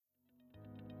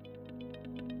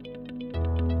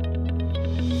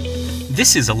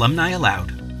This is Alumni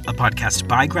Aloud, a podcast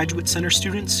by Graduate Center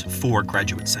students for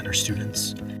Graduate Center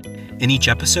students. In each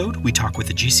episode, we talk with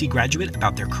a GC graduate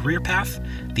about their career path,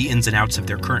 the ins and outs of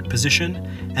their current position,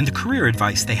 and the career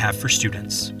advice they have for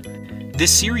students.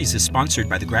 This series is sponsored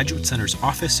by the Graduate Center's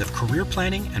Office of Career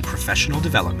Planning and Professional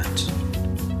Development.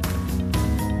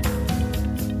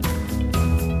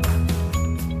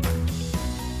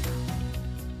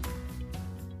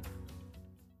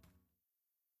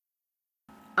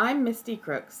 I'm Misty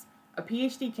Crooks, a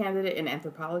PhD candidate in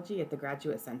anthropology at the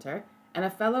Graduate Center and a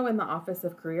fellow in the Office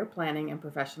of Career Planning and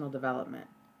Professional Development.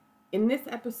 In this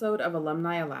episode of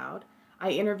Alumni Aloud,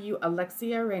 I interview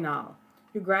Alexia Reynal,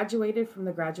 who graduated from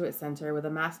the Graduate Center with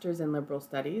a master's in liberal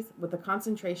studies with a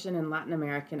concentration in Latin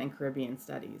American and Caribbean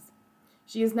studies.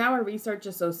 She is now a research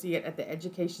associate at the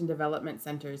Education Development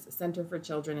Center's Center for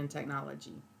Children and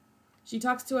Technology. She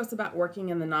talks to us about working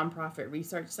in the nonprofit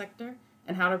research sector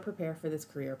and how to prepare for this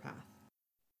career path.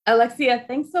 Alexia,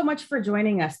 thanks so much for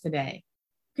joining us today.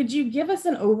 Could you give us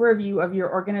an overview of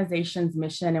your organization's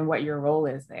mission and what your role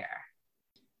is there?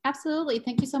 Absolutely.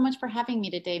 Thank you so much for having me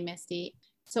today, Misty.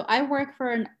 So I work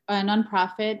for a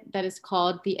nonprofit that is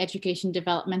called the Education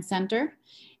Development Center,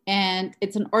 and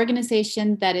it's an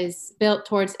organization that is built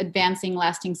towards advancing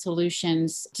lasting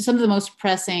solutions to some of the most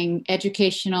pressing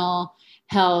educational,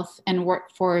 health, and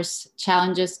workforce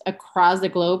challenges across the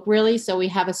globe, really. So we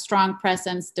have a strong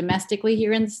presence domestically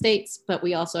here in the States, but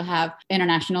we also have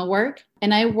international work.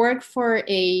 And I work for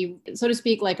a, so to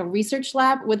speak, like a research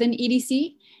lab within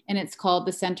EDC, and it's called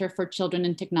the Center for Children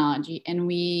and Technology. And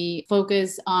we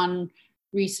focus on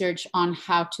research on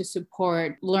how to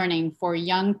support learning for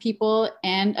young people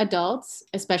and adults,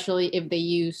 especially if they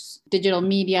use digital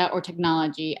media or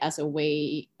technology as a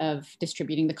way of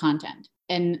distributing the content.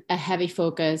 And a heavy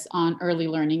focus on early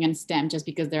learning and STEM, just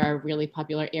because there are really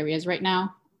popular areas right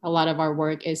now. A lot of our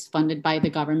work is funded by the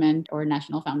government or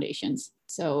national foundations.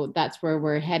 So that's where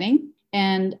we're heading.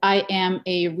 And I am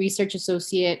a research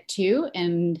associate too.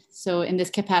 And so in this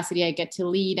capacity, I get to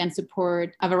lead and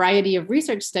support a variety of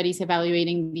research studies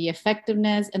evaluating the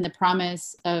effectiveness and the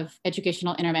promise of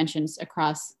educational interventions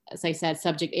across, as I said,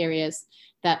 subject areas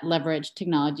that leverage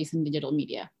technologies and digital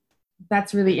media.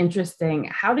 That's really interesting.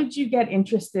 How did you get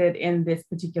interested in this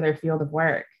particular field of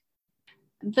work?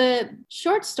 The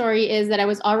short story is that I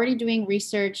was already doing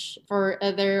research for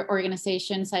other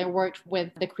organizations. I worked with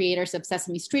the creators of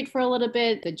Sesame Street for a little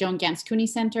bit, the Joan Ganz Cooney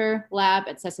Center lab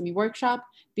at Sesame Workshop.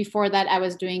 Before that, I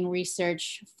was doing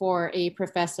research for a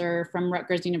professor from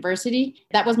Rutgers University.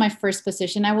 That was my first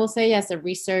position, I will say, as a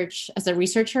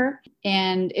researcher.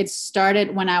 And it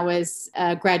started when I was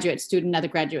a graduate student at the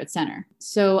Graduate Center.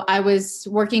 So I was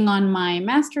working on my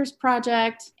master's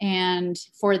project. And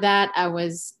for that, I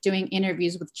was doing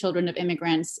interviews with children of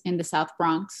immigrants in the South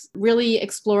Bronx, really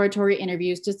exploratory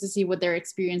interviews just to see what their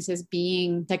experiences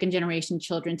being second generation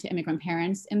children to immigrant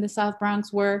parents in the South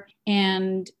Bronx were.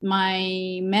 And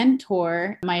my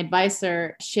mentor, my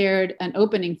advisor, shared an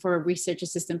opening for a research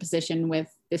assistant position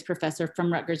with this professor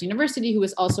from Rutgers University who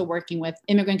was also working with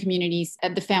immigrant communities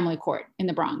at the Family Court in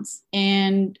the Bronx.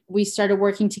 And we started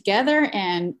working together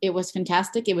and it was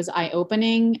fantastic. It was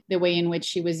eye-opening, the way in which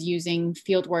she was using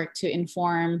fieldwork to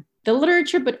inform the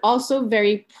literature, but also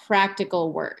very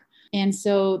practical work. And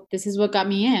so this is what got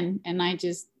me in, and I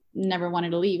just never wanted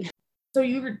to leave. So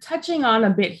you were touching on a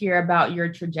bit here about your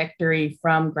trajectory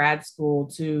from grad school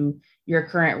to your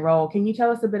current role. Can you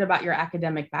tell us a bit about your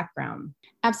academic background?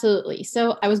 Absolutely.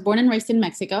 So I was born and raised in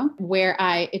Mexico, where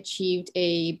I achieved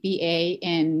a BA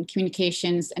in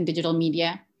communications and digital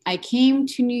media. I came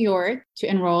to New York to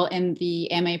enroll in the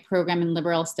MA program in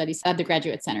liberal studies at the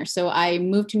Graduate Center. So I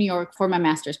moved to New York for my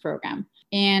master's program.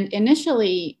 And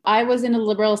initially, I was in a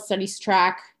liberal studies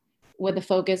track with a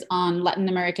focus on Latin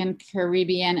American,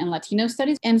 Caribbean, and Latino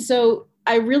studies. And so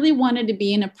I really wanted to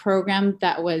be in a program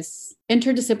that was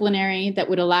interdisciplinary, that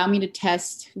would allow me to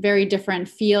test very different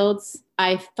fields.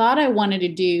 I thought I wanted to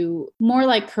do more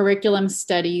like curriculum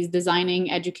studies,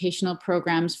 designing educational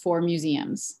programs for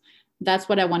museums. That's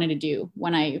what I wanted to do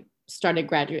when I started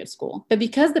graduate school. But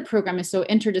because the program is so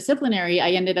interdisciplinary,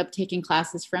 I ended up taking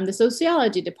classes from the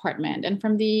sociology department and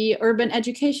from the urban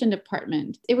education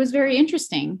department. It was very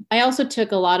interesting. I also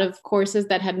took a lot of courses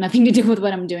that had nothing to do with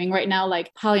what I'm doing right now,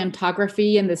 like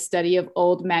paleontography and the study of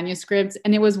old manuscripts,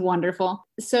 and it was wonderful.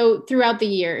 So throughout the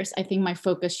years, I think my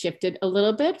focus shifted a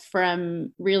little bit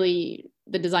from really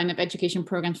the design of education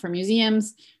programs for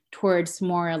museums towards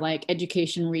more like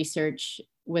education research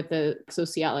with a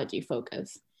sociology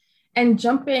focus. And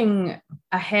jumping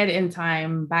ahead in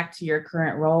time back to your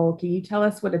current role, can you tell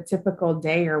us what a typical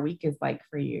day or week is like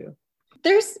for you?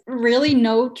 There's really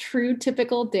no true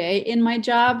typical day in my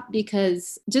job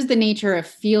because just the nature of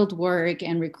field work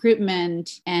and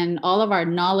recruitment and all of our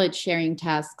knowledge sharing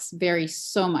tasks vary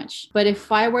so much. But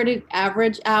if I were to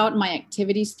average out my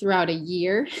activities throughout a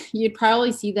year, you'd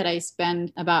probably see that I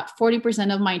spend about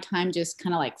 40% of my time just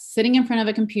kind of like sitting in front of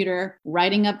a computer,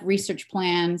 writing up research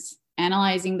plans,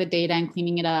 analyzing the data and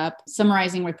cleaning it up,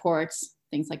 summarizing reports,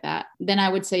 things like that. Then I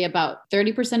would say about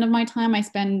 30% of my time I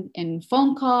spend in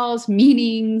phone calls,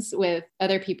 meetings with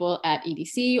other people at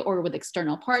EDC or with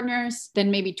external partners. Then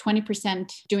maybe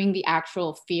 20% doing the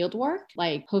actual field work,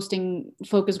 like hosting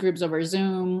focus groups over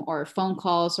Zoom or phone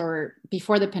calls, or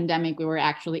before the pandemic, we were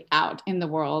actually out in the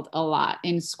world a lot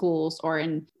in schools or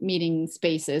in meeting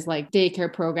spaces like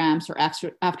daycare programs or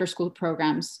after school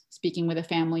programs, speaking with the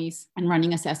families and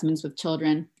running assessments with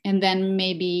children. And then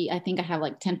maybe I think I have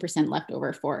like 10% left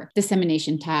over for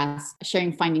dissemination tasks,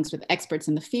 sharing findings with experts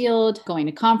in the field, going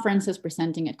to conferences,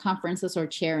 presenting at conferences, or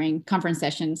chairing conference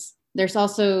sessions. There's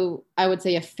also, I would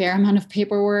say, a fair amount of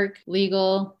paperwork,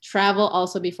 legal, travel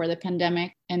also before the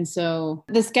pandemic. And so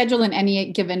the schedule in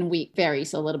any given week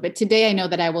varies a little bit. Today, I know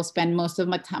that I will spend most of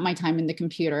my time in the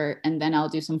computer, and then I'll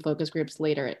do some focus groups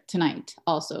later tonight,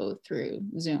 also through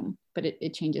Zoom, but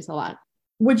it changes a lot.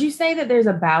 Would you say that there's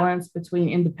a balance between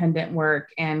independent work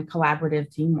and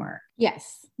collaborative teamwork?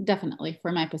 Yes, definitely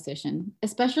for my position,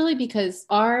 especially because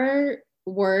our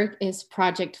work is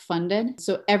project funded.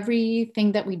 So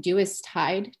everything that we do is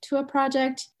tied to a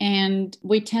project, and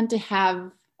we tend to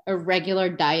have a regular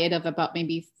diet of about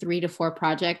maybe 3 to 4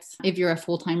 projects if you're a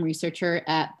full-time researcher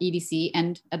at EDC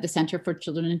and at the Center for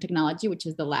Children and Technology, which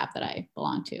is the lab that I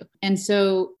belong to. And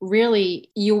so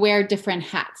really you wear different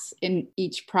hats in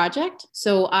each project.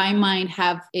 So I might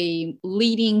have a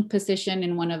leading position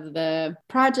in one of the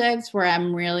projects where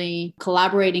I'm really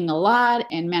collaborating a lot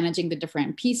and managing the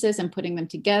different pieces and putting them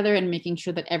together and making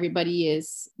sure that everybody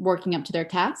is working up to their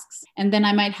tasks. And then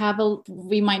I might have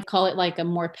we might call it like a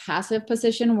more passive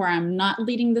position where I'm not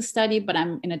leading the study, but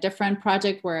I'm in a different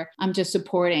project where I'm just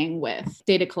supporting with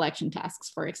data collection tasks,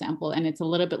 for example, and it's a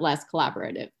little bit less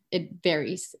collaborative. It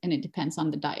varies and it depends on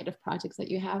the diet of projects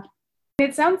that you have.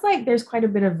 It sounds like there's quite a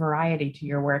bit of variety to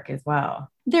your work as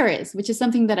well. There is, which is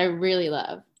something that I really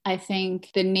love. I think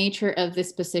the nature of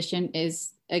this position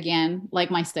is, again,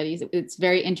 like my studies, it's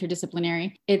very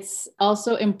interdisciplinary. It's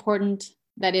also important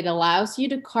that it allows you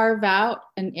to carve out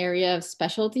an area of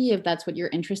specialty if that's what you're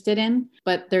interested in.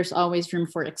 But there's always room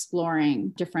for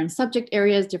exploring different subject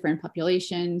areas, different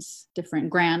populations, different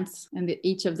grants, and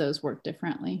each of those work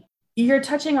differently. You're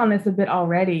touching on this a bit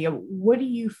already. What do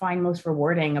you find most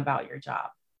rewarding about your job?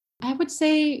 I would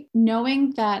say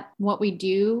knowing that what we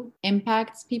do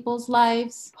impacts people's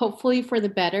lives, hopefully for the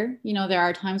better. You know, there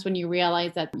are times when you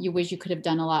realize that you wish you could have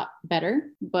done a lot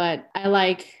better, but I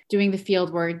like doing the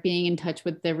field work, being in touch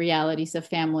with the realities of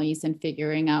families and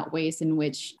figuring out ways in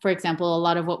which, for example, a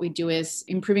lot of what we do is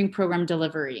improving program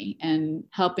delivery and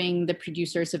helping the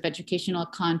producers of educational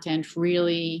content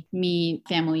really meet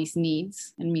families'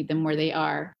 needs and meet them where they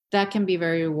are. That can be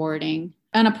very rewarding.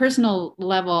 On a personal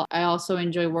level, I also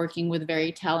enjoy working with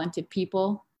very talented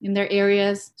people in their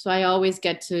areas. So I always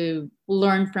get to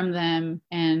learn from them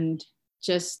and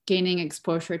just gaining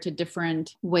exposure to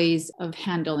different ways of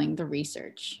handling the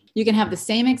research. You can have the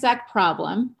same exact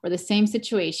problem or the same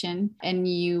situation, and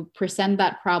you present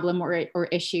that problem or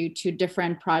issue to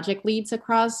different project leads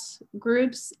across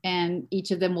groups, and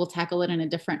each of them will tackle it in a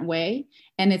different way.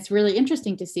 And it's really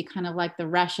interesting to see kind of like the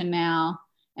rationale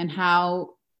and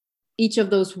how each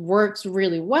of those works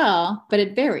really well, but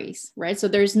it varies, right?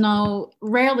 So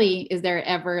rarely is there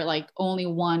ever like only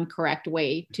one correct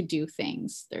way to do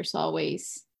things. There's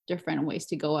always different ways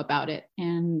to go about it.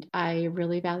 And I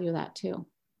really value that too.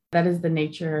 That is the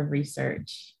nature of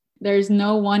research. There's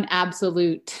no one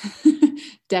absolute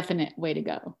definite way to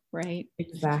go, right?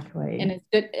 Exactly. And it's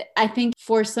good. I think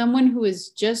for someone who is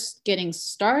just getting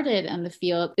started in the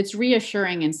field, it's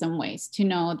reassuring in some ways to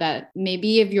know that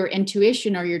maybe if your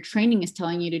intuition or your training is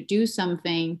telling you to do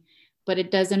something, but it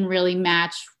doesn't really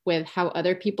match with how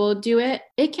other people do it,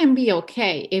 it can be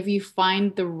okay if you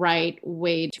find the right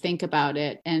way to think about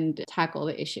it and tackle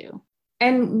the issue.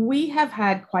 And we have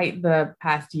had quite the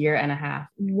past year and a half.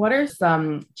 What are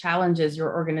some challenges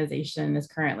your organization is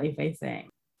currently facing?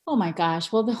 Oh my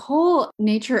gosh. Well, the whole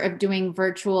nature of doing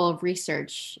virtual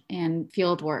research and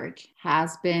field work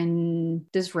has been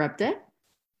disrupted.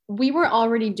 We were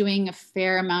already doing a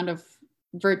fair amount of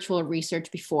virtual research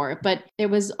before, but it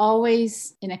was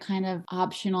always in a kind of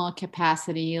optional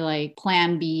capacity, like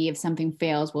plan B, if something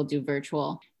fails, we'll do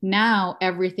virtual. Now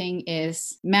everything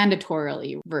is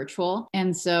mandatorily virtual.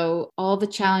 And so all the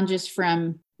challenges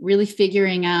from really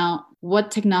figuring out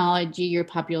what technology your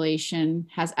population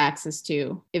has access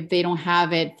to. If they don't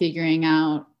have it, figuring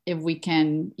out if we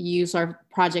can use our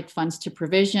project funds to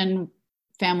provision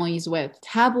families with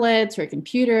tablets or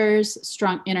computers,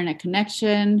 strong internet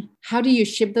connection. How do you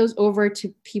ship those over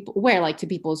to people? Where? Like to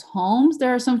people's homes?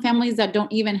 There are some families that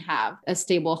don't even have a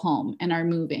stable home and are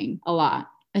moving a lot,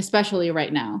 especially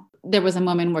right now. There was a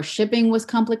moment where shipping was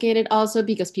complicated also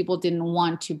because people didn't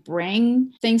want to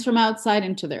bring things from outside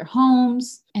into their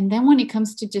homes. And then when it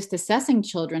comes to just assessing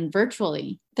children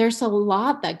virtually, there's a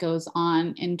lot that goes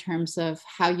on in terms of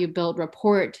how you build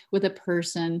rapport with a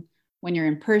person when you're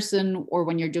in person or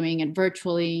when you're doing it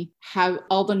virtually, how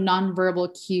all the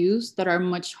nonverbal cues that are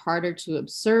much harder to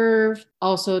observe,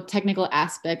 also technical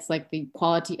aspects like the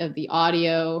quality of the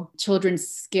audio, children's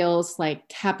skills like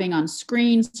tapping on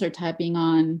screens or typing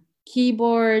on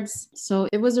keyboards. So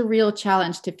it was a real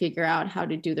challenge to figure out how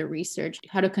to do the research,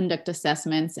 how to conduct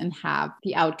assessments and have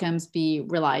the outcomes be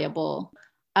reliable.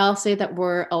 I'll say that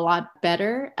we're a lot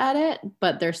better at it,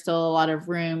 but there's still a lot of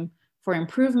room for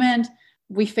improvement.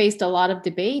 We faced a lot of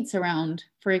debates around,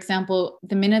 for example,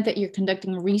 the minute that you're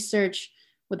conducting research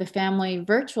with a family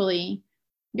virtually,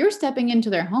 you're stepping into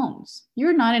their homes.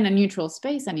 You're not in a neutral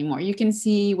space anymore. You can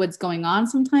see what's going on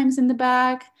sometimes in the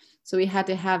back. So we had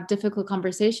to have difficult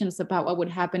conversations about what would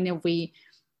happen if we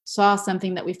saw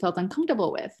something that we felt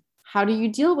uncomfortable with. How do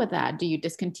you deal with that? Do you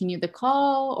discontinue the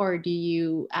call or do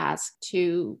you ask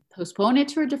to postpone it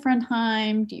to a different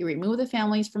time? Do you remove the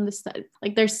families from the study?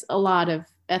 Like there's a lot of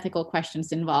ethical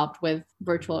questions involved with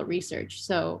virtual research.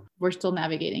 So we're still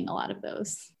navigating a lot of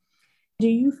those. Do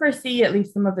you foresee at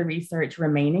least some of the research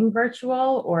remaining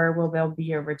virtual, or will there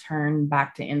be a return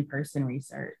back to in-person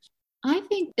research? I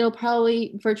think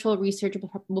virtual research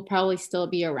will probably still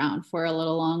be around for a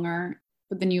little longer.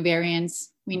 With the new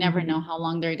variants, we never know how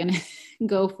long they're going to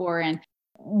go for. And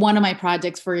one of my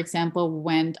projects, for example,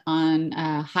 went on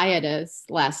hiatus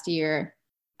last year,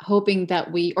 thinking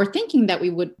that we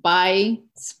would by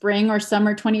spring or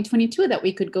summer 2022 that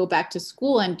we could go back to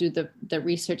school and do the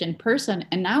research in person.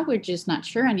 And now we're just not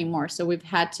sure anymore. So we've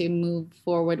had to move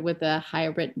forward with a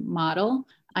hybrid model.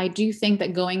 I do think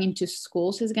that going into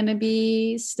schools is going to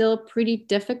be still pretty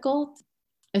difficult,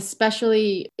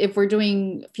 especially if we're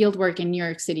doing fieldwork in New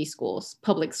York City schools,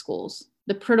 public schools.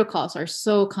 The protocols are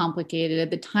so complicated.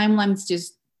 The timelines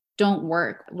just don't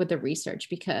work with the research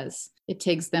because it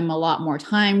takes them a lot more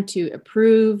time to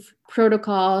approve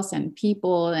protocols and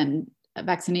people and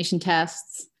vaccination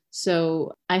tests.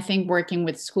 So I think working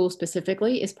with schools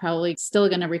specifically is probably still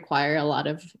going to require a lot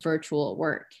of virtual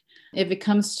work. If it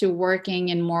comes to working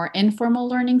in more informal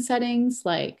learning settings,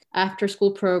 like after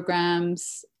school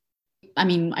programs,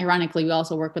 ironically, we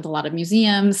also work with a lot of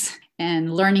museums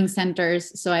and learning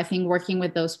centers. So I think working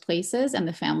with those places and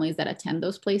the families that attend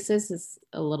those places is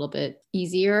a little bit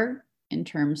easier in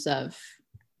terms of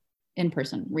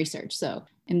in-person research. So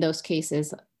in those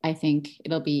cases, I think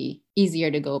it'll be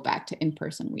easier to go back to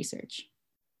in-person research.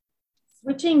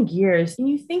 Switching gears, can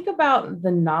you think about the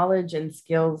knowledge and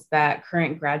skills that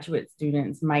current graduate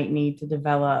students might need to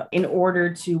develop in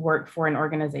order to work for an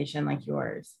organization like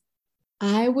yours?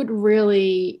 I would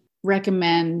really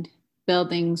recommend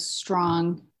building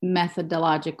strong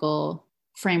methodological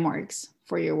frameworks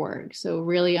for your work. So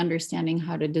really understanding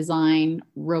how to design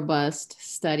robust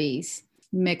studies,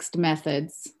 mixed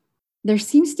methods. There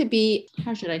seems to be,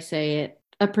 how should I say it,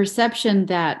 a perception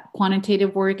that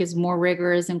quantitative work is more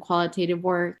rigorous than qualitative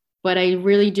work. But I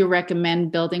really do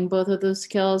recommend building both of those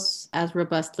skills as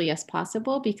robustly as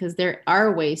possible because there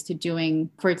are ways to doing,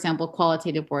 for example,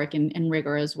 qualitative work in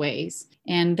rigorous ways.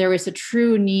 And there is a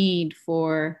true need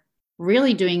for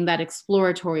really doing that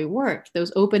exploratory work,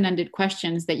 those open-ended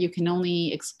questions that you can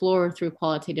only explore through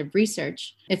qualitative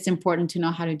research. It's important to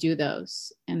know how to do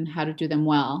those and how to do them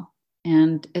well.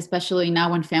 And especially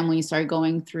now when families are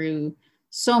going through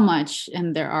so much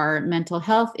and there are mental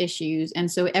health issues. And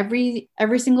so every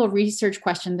single research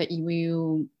question that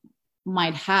you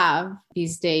might have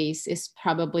these days is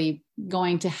probably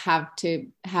going to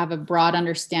have a broad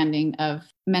understanding of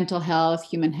mental health,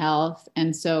 human health.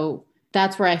 And so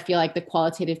that's where I feel like the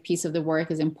qualitative piece of the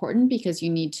work is important because you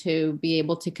need to be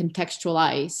able to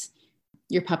contextualize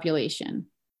your population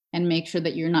and make sure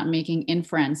that you're not making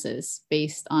inferences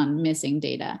based on missing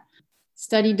data.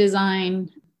 Study design,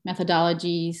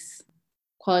 methodologies,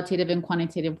 qualitative and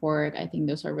quantitative work, I think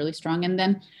those are really strong. And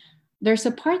then there's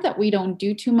a part that we don't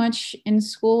do too much in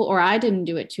school, or I didn't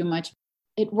do it too much.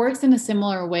 It works in a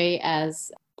similar way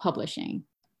as publishing.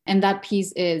 And that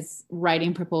piece is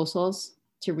writing proposals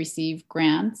to receive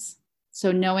grants.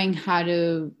 So knowing how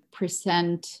to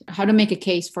present, how to make a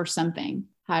case for something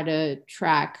how to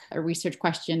track a research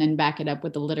question and back it up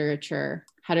with the literature,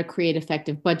 how to create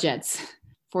effective budgets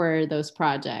for those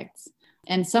projects.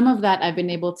 And some of that I've been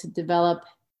able to develop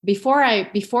before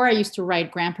I used to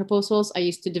write grant proposals. I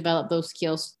used to develop those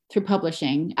skills through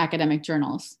publishing academic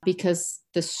journals, because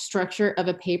the structure of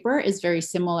a paper is very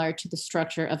similar to the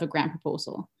structure of a grant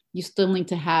proposal. You still need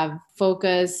to have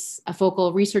focus, a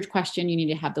focal research question. You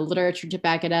need to have the literature to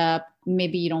back it up.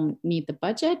 Maybe you don't need the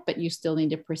budget, but you still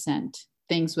need to present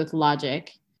things with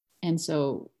logic. And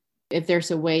so if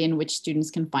there's a way in which students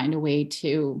can find a way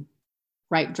to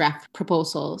write draft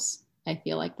proposals, I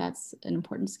feel like that's an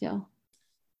important skill.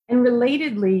 And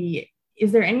relatedly,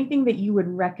 is there anything that you would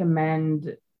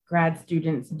recommend grad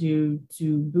students do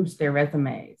to boost their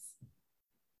resumes?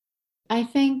 I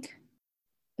think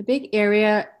the big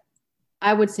area,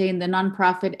 I would say, in the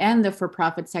nonprofit and the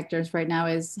for-profit sectors right now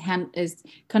is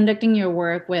conducting your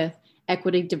work with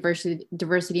equity,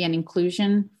 diversity and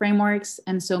inclusion frameworks.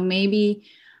 And so maybe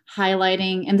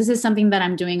highlighting, and this is something that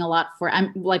I'm doing a lot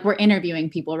we're interviewing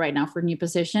people right now for new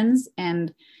positions.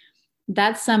 And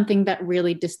that's something that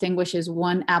really distinguishes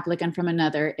one applicant from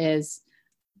another, is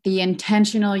the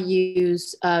intentional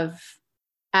use of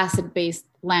asset-based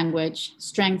language,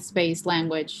 strengths-based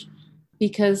language,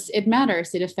 because it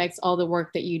matters. It affects all the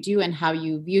work that you do and how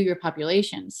you view your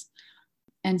populations.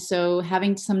 And so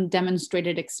having some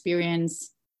demonstrated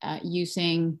experience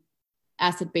using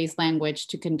asset-based language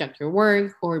to conduct your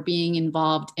work, or being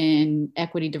involved in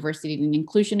equity, diversity, and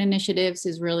inclusion initiatives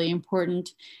is really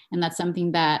important. And that's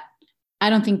something that I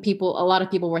don't think a lot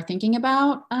of people were thinking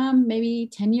about maybe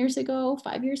 10 years ago,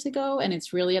 5 years ago, and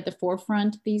it's really at the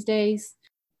forefront these days.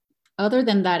 Other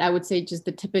than that, I would say just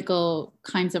the typical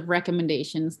kinds of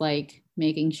recommendations, like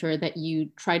making sure that you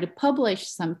try to publish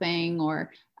something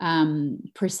or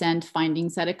present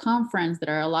findings at a conference.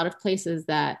 There are a lot of places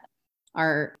that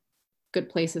are good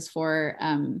places for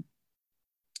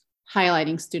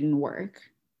highlighting student work.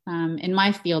 In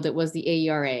my field, it was the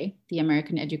AERA, the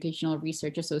American Educational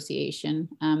Research Association.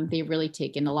 They really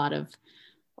take in a lot of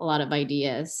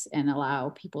ideas and allow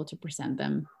people to present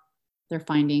their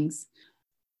findings.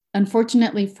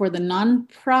 Unfortunately, for the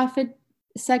nonprofit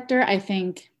sector, I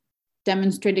think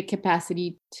demonstrated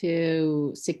capacity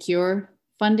to secure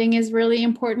funding is really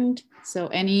important. So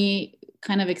any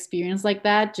kind of experience like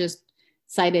that, just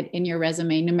cite it in your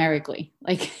resume numerically,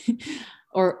 like,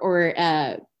 or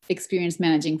experience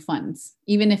managing funds,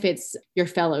 even if it's your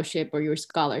fellowship or your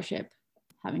scholarship,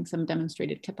 having some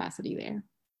demonstrated capacity there.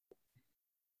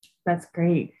 That's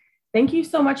great. Thank you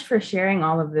so much for sharing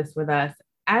all of this with us.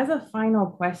 As a final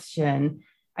question,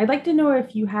 I'd like to know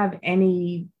if you have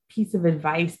any piece of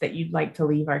advice that you'd like to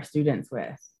leave our students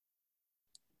with.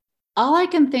 All I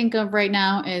can think of right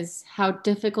now is how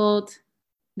difficult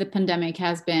the pandemic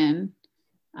has been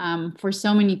for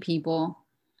so many people.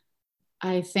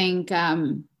 I think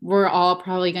we're all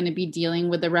probably going to be dealing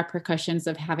with the repercussions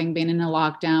of having been in a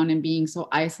lockdown and being so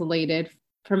isolated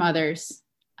from others.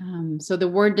 So the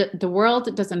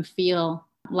world doesn't feel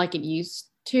like it used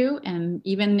to. And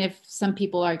even if some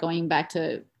people are going back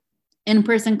to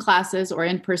in-person classes or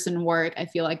in-person work, I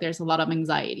feel like there's a lot of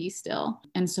anxiety still.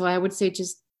 And so I would say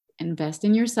just invest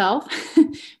in yourself.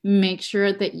 Make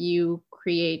sure that you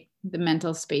create the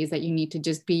mental space that you need to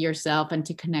just be yourself and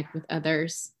to connect with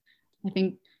others. I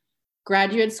think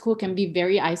graduate school can be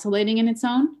very isolating in its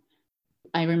own.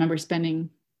 I remember spending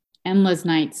endless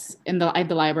nights at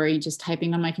the library just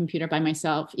typing on my computer by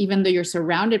myself. Even though you're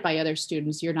surrounded by other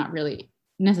students, you're not really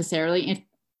necessarily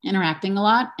interacting a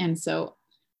lot. And so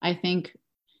I think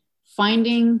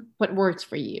finding what works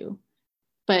for you,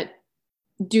 but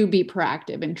do be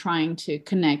proactive in trying to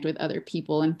connect with other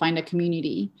people and find a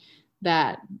community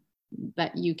that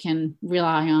you can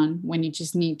rely on when you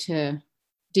just need to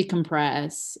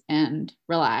decompress and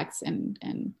relax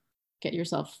and get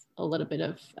yourself a little bit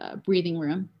of breathing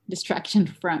room, distraction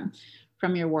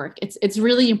from your work. It's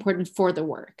really important for the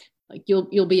work. Like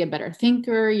you'll be a better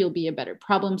thinker, you'll be a better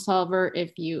problem solver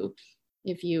if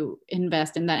you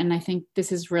invest in that. And I think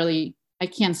this is really, I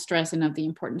can't stress enough the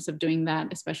importance of doing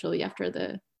that, especially after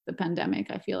the pandemic.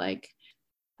 I feel like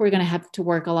we're going to have to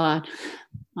work a lot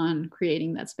on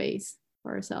creating that space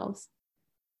for ourselves.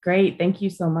 Great. Thank you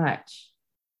so much.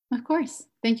 Of course.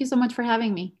 Thank you so much for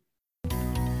having me.